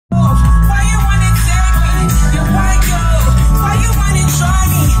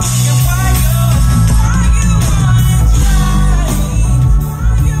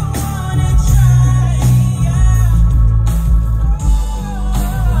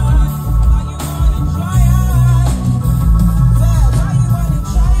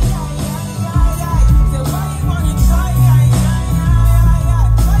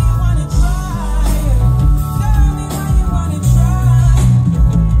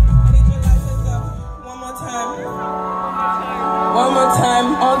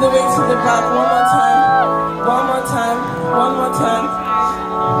to the back one more time. One more time. One more time.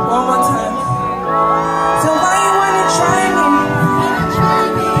 One more time. So why you wanna try me?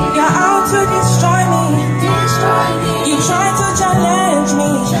 You're out to destroy me. You try to challenge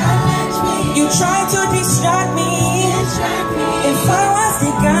me. You try to distract me. If I was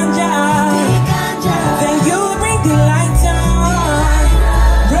the ganja, then you bring the light on.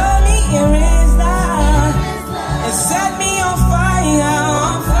 Blow me erase that and set me on fire,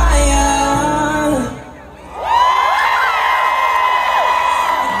 on fire.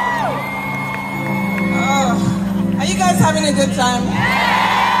 Oh, are you guys having a good time?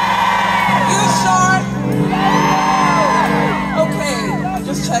 You sure? Okay,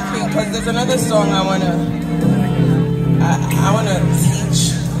 just checking because there's another song I wanna teach.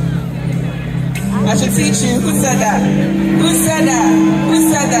 I should teach you. Who said that? Who said that? Who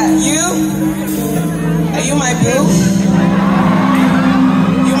said that? You? Are you my boo?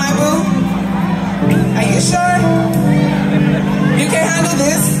 You my boo? Are you sure? You can handle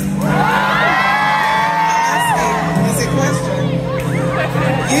this? I'm asking. It's a question.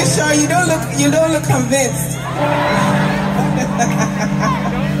 You sure? You don't look convinced.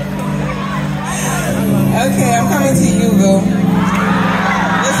 Okay, I'm coming to you, boo.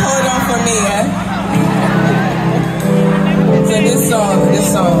 Just hold on for me, yeah? So this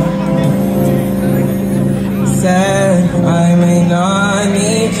song. Said I may not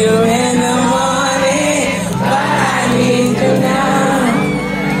need you in the morning, but I need you now.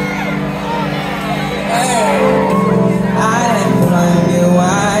 Hey, I love you,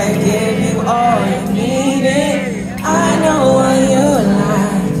 I give you all you needed. I know what you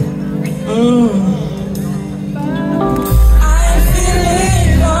like.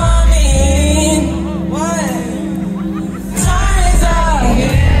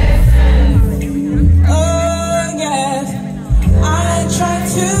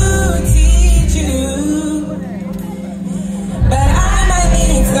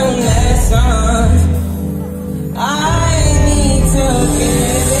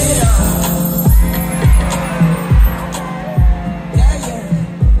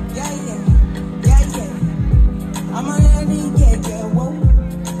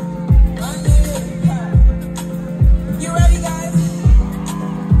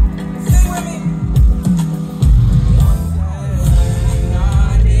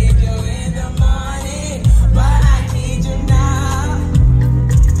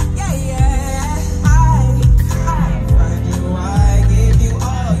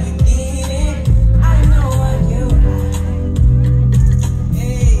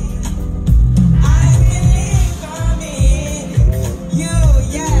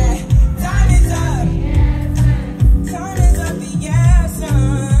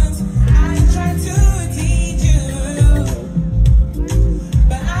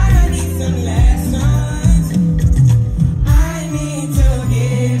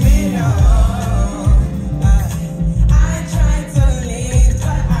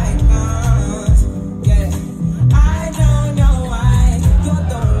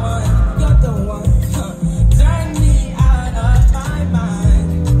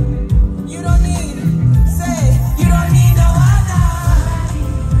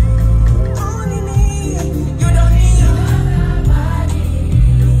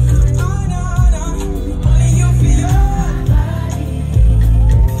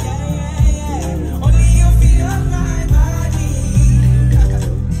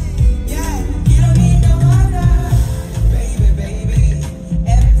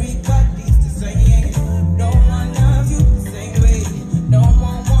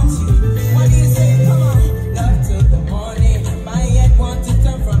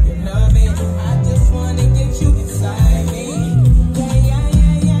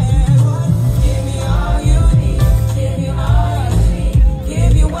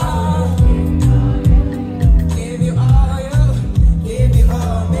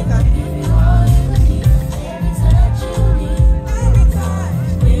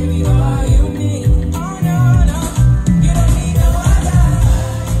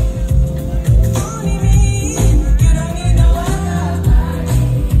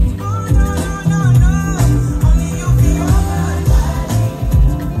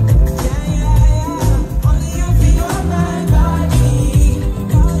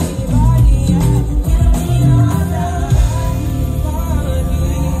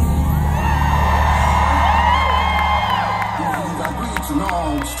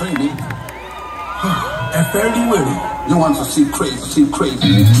 Streaming. And fairly with it. You want to see crazy,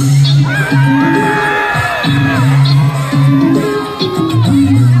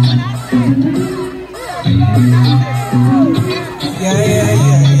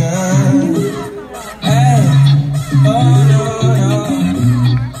 Yeah.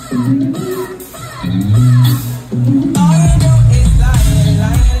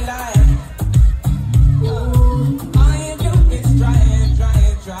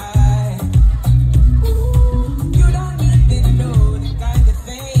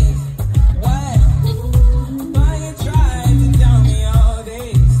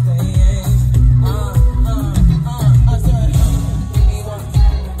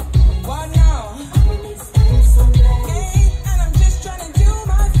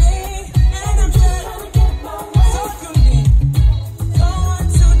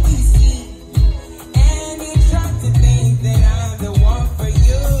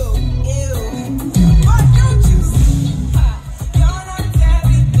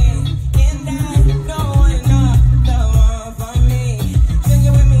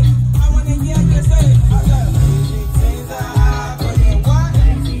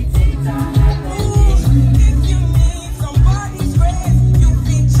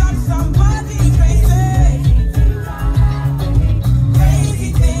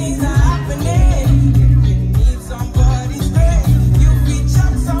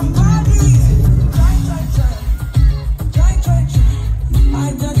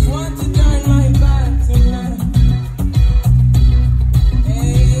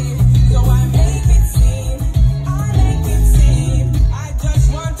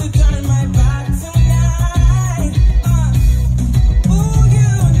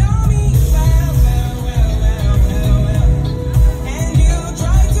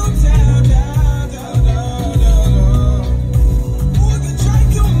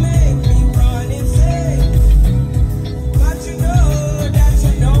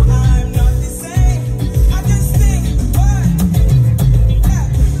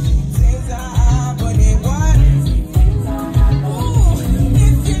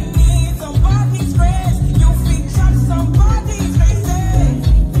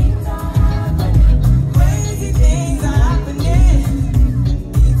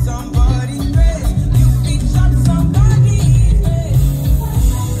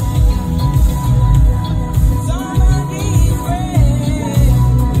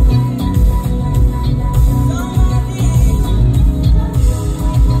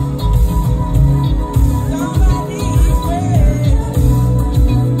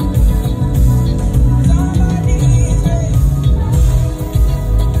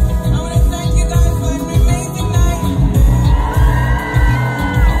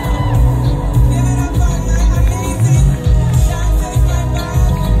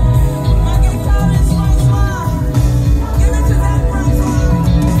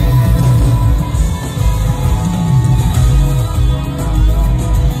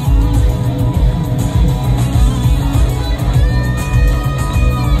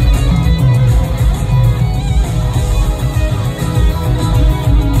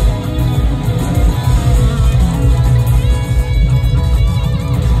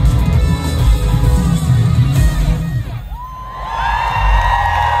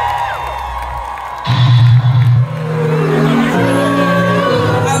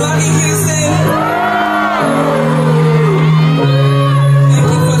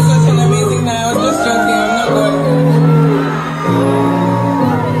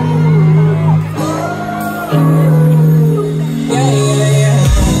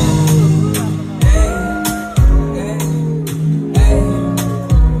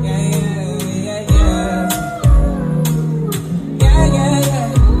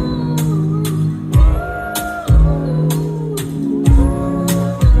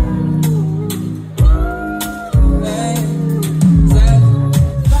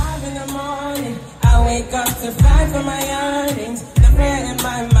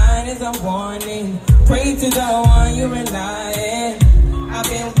 to the one you rely on. I've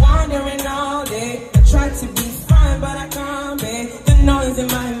been wandering all day. I tried to be fine, but I can't be. The noise in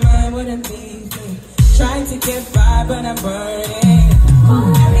my mind wouldn't leave me. Trying to get by, but I'm burning.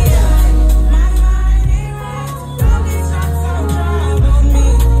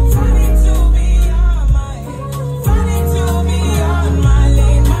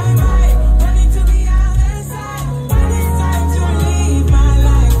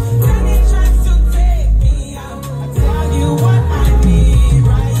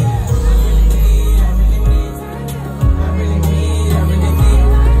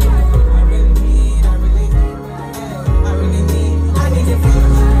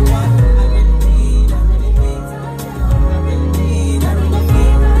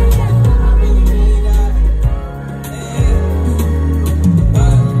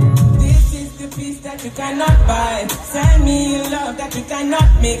 You cannot buy. Send me love that you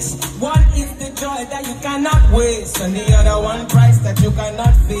cannot mix. One is the joy that you cannot waste, and the other one price that you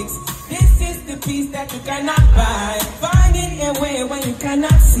cannot fix. This is the peace that you cannot buy. Finding a way when you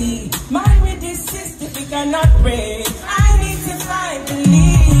cannot see. Mind with this system you cannot break. I need to find the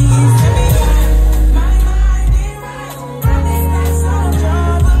least.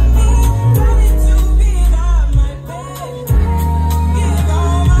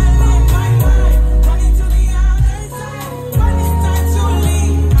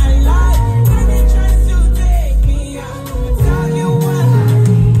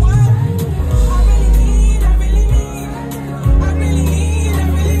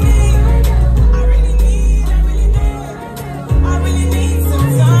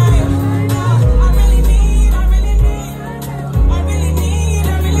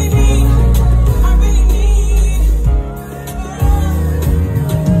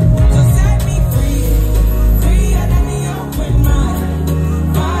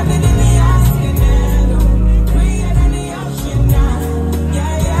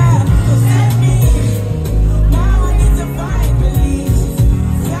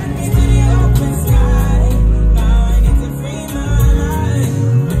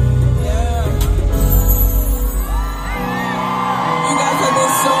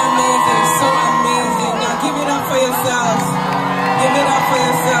 Give it up for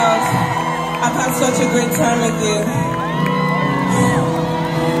yourselves. I've had such a great time with you.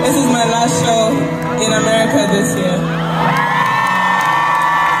 This is my last show in America this year.